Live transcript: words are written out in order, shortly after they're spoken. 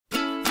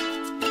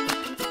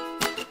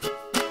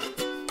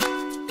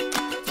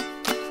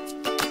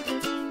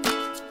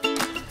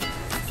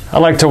I'd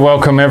like to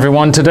welcome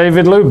everyone to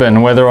David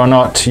Lubin, whether or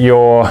not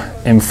you're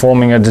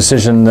informing a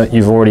decision that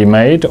you've already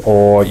made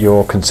or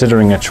you're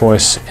considering a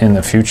choice in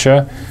the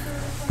future.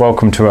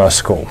 Welcome to our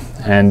school.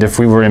 And if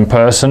we were in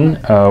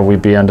person,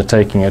 we'd be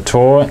undertaking a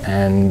tour,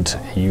 and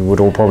you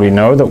would all probably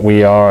know that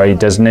we are a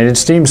designated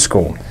STEAM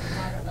school.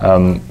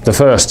 The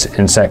first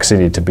in Sac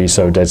City to be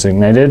so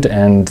designated,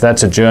 and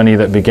that's a journey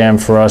that began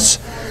for us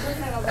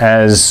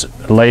as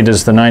late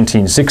as the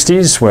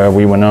 1960s, where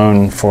we were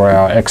known for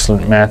our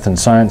excellent math and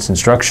science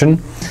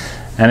instruction.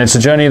 And it's a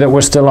journey that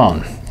we're still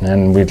on,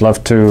 and we'd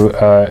love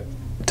to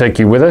take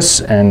you with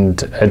us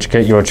and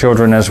educate your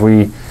children as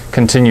we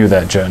continue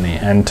that journey.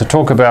 And to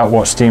talk about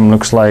what STEAM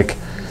looks like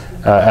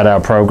at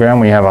our program,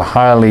 we have a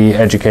highly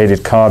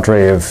educated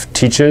cadre of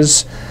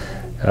teachers,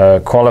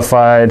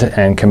 qualified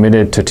and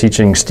committed to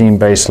teaching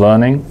STEAM-based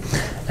learning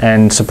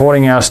and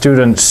supporting our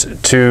students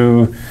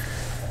to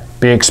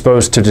be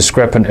exposed to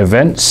discrepant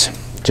events.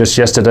 Just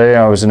yesterday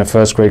I was in a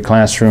first grade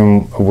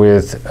classroom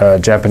with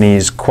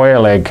Japanese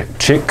quail egg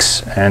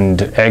chicks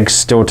and eggs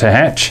still to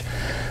hatch.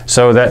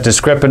 So that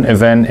discrepant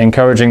event,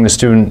 encouraging the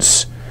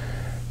students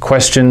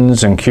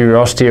questions and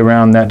curiosity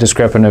around that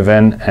discrepant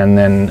event, and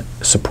then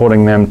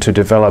supporting them to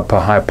develop a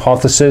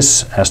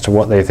hypothesis as to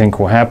what they think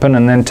will happen,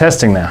 and then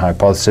testing that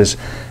hypothesis,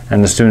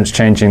 and the students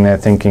changing their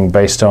thinking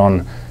based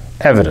on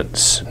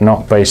evidence,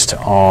 not based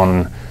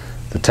on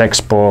the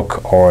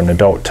textbook or an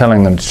adult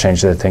telling them to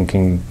change their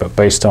thinking, but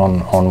based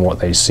on what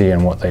they see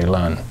and what they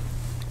learn.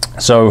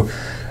 So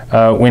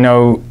we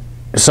know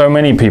so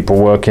many people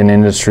work in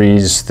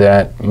industries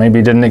that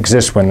maybe didn't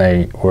exist when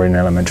they were in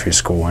elementary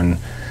school, and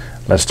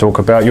let's talk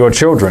about your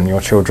children.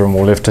 Your children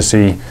will live to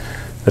see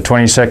the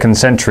 22nd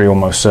century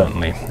almost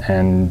certainly,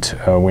 and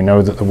we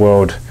know that the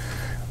world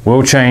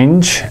will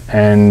change,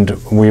 and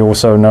we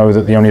also know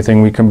that the only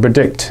thing we can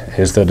predict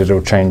is that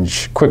it'll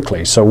change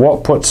quickly. So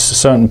what puts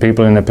certain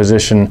people in a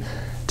position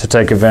to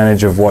take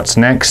advantage of what's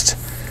next,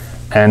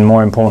 and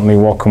more importantly,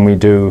 what can we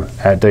do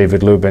at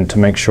David Lubin to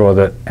make sure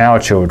that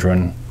our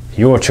children,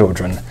 your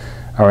children,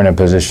 are in a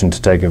position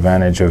to take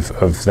advantage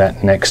of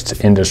that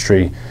next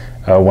industry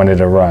when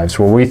it arrives?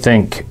 Well, we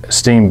think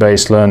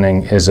STEAM-based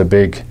learning is a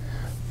big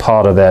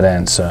part of that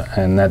answer,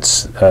 and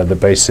that's the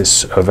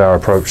basis of our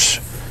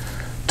approach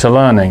to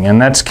learning,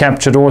 and that's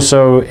captured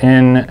also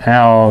in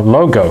our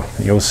logo.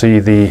 You'll see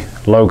the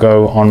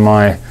logo on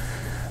my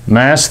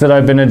mask that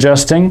I've been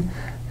adjusting,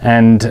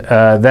 and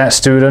that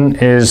student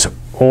is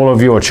all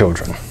of your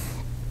children.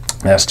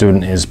 That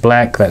student is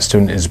black, that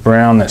student is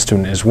brown, that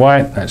student is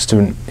white, that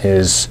student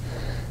is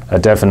a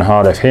deaf and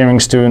hard of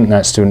hearing student,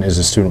 that student is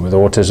a student with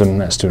autism,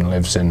 that student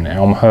lives in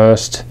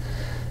Elmhurst,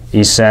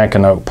 East Sac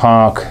and Oak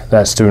Park.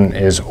 That student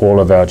is all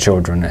of our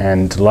children,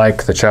 and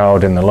like the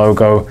child in the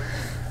logo,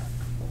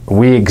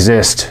 we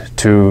exist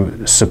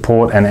to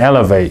support and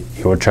elevate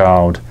your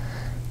child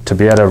to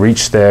be able to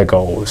reach their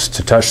goals,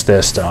 to touch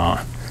their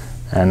star.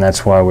 And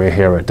that's why we're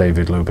here at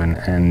David Lubin.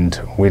 And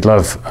we'd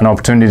love an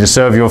opportunity to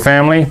serve your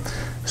family.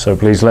 So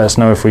please let us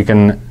know if we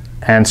can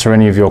answer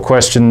any of your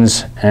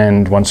questions.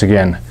 And once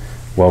again,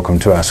 welcome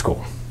to our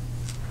school.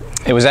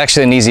 It was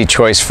actually an easy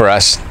choice for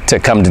us to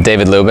come to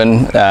David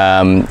Lubin,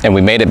 and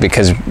we made it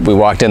because we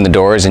walked in the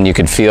doors and you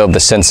could feel the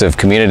sense of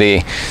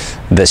community,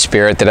 the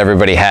spirit that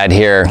everybody had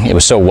here. It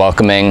was so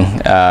welcoming,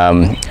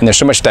 and there's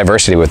so much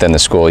diversity within the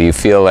school. You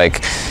feel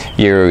like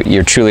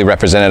you're truly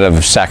representative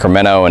of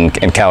Sacramento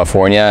and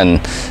California, and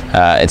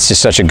it's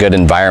just such a good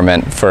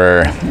environment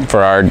for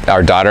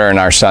our daughter and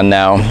our son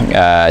now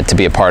to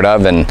be a part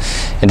of, and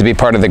to be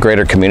part of the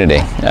greater community.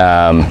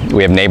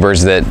 We have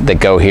neighbors that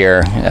go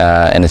here,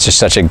 and it's just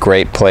such a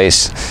great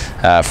place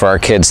for our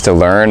kids to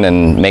learn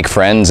and make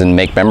friends and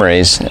make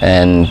memories,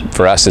 and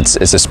for us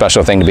it's a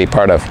special thing to be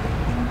part of.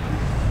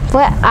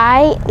 What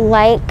I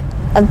like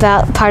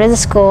about part of the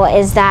school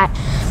is that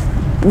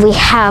we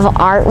have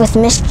art with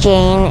Miss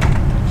Jane,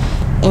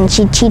 and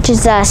she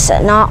teaches us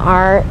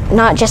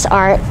not just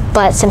art,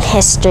 but some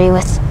history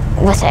with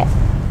it.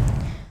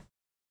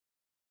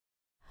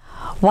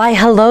 Why,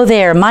 hello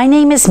there. My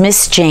name is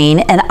Miss Jane,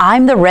 and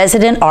I'm the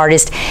resident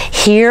artist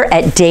here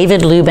at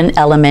David Lubin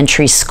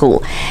Elementary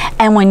School.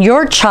 And when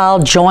your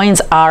child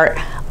joins our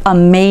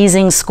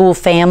amazing school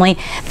family,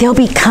 they'll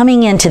be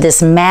coming into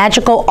this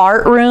magical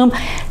art room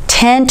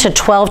 10 to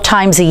 12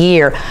 times a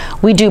year.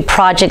 We do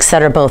projects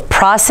that are both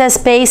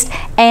process-based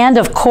and,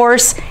 of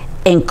course,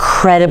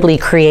 incredibly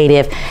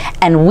creative.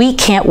 And we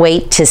can't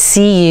wait to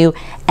see you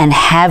and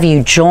have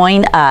you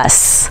join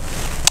us.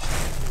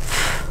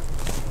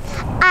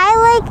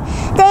 I like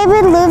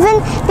David Lubin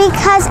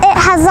because it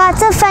has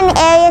lots of fun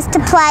areas to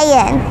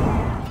play in.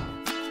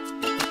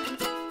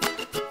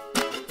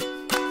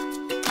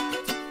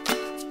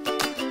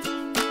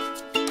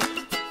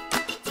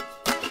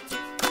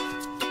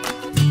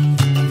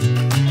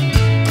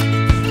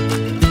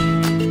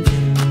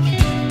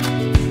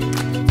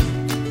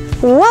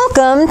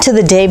 Welcome to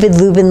the David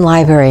Lubin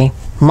Library.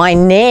 My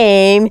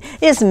name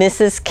is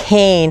Mrs.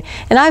 Kane,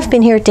 and I've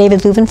been here at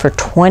David Lubin for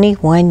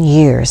 21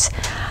 years.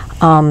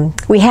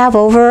 We have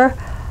over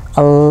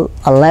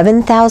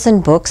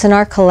 11,000 books in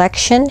our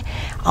collection,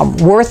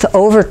 worth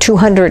over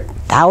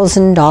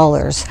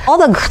 $200,000. All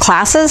the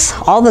classes,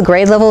 all the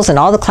grade levels and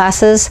all the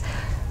classes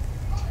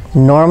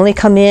normally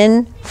come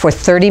in for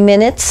 30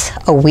 minutes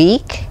a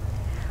week.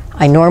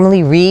 I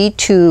normally read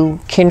to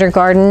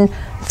kindergarten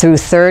through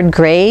 3rd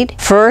grade.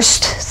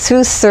 1st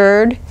through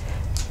 3rd,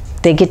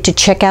 they get to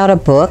check out a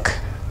book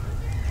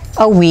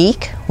a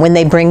week when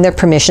they bring their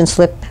permission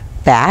slip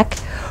back.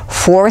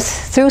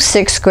 4th through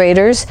 6th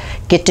graders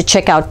get to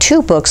check out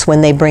 2 books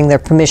when they bring their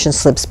permission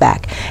slips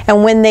back.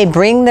 And when they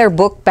bring their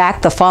book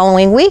back the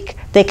following week,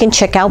 they can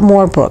check out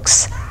more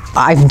books.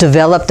 I've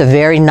developed a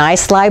very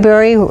nice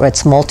library.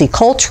 It's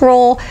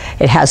multicultural.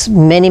 It has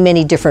many,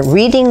 many different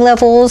reading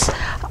levels.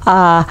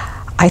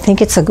 I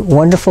think it's a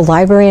wonderful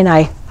library, and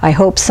I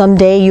hope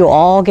someday you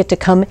all get to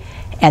come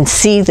and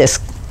see this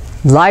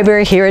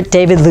library here at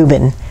David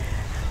Lubin.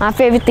 My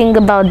favorite thing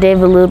about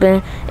David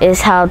Lubin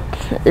is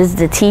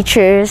the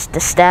teachers, the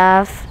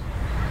staff,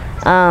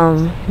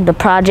 the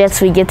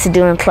projects we get to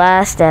do in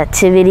class, the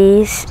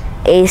activities,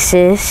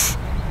 ACES,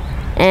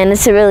 and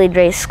it's a really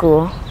great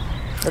school.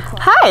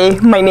 Hi,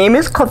 my name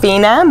is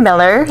Covina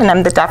Miller, and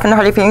I'm the deaf and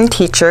hard of hearing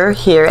teacher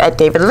here at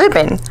David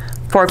Lubin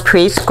for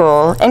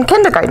preschool and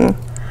kindergarten.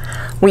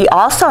 We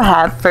also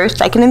have 1st,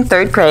 2nd, and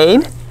 3rd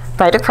grade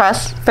right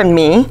across from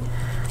me,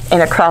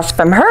 and across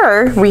from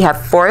her we have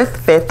 4th,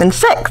 5th, and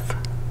 6th.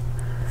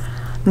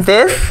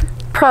 This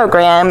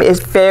program is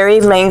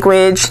very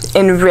language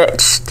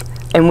enriched,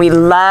 and we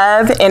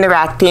love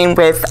interacting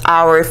with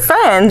our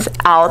friends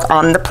out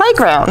on the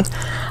playground.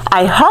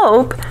 I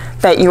hope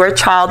that your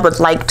child would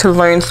like to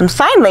learn some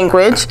sign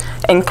language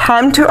and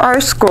come to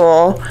our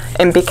school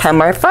and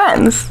become our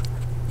friends.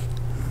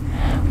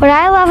 What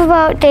I love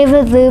about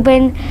David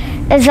Lubin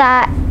is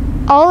that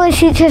all the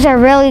teachers are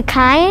really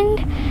kind,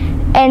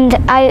 and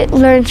I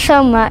learned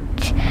so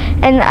much.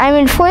 And I'm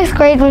in 4th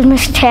grade with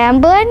Miss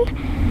Tamblin,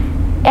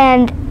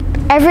 and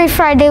every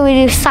Friday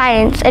we do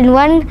science. And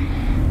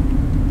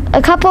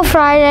a couple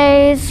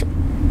Fridays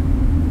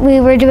we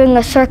were doing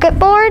a circuit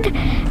board,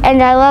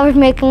 and I loved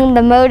making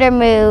the motor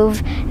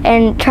move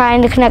and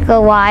trying to connect the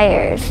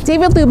wires.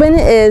 David Lubin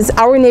is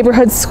our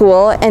neighborhood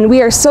school, and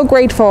we are so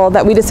grateful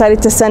that we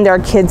decided to send our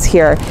kids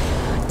here.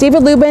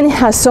 David Lubin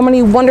has so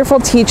many wonderful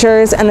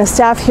teachers, and the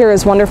staff here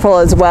is wonderful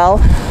as well.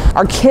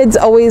 Our kids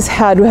always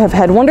have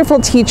had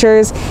wonderful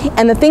teachers,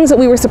 and the things that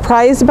we were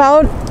surprised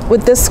about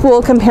with this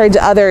school compared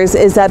to others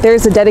is that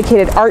there's a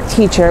dedicated art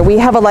teacher. We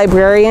have a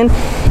librarian,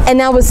 and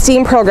now a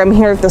STEAM program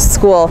here at the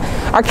school.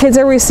 Our kids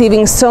are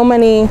receiving so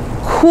many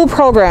cool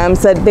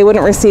programs that they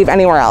wouldn't receive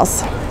anywhere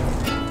else.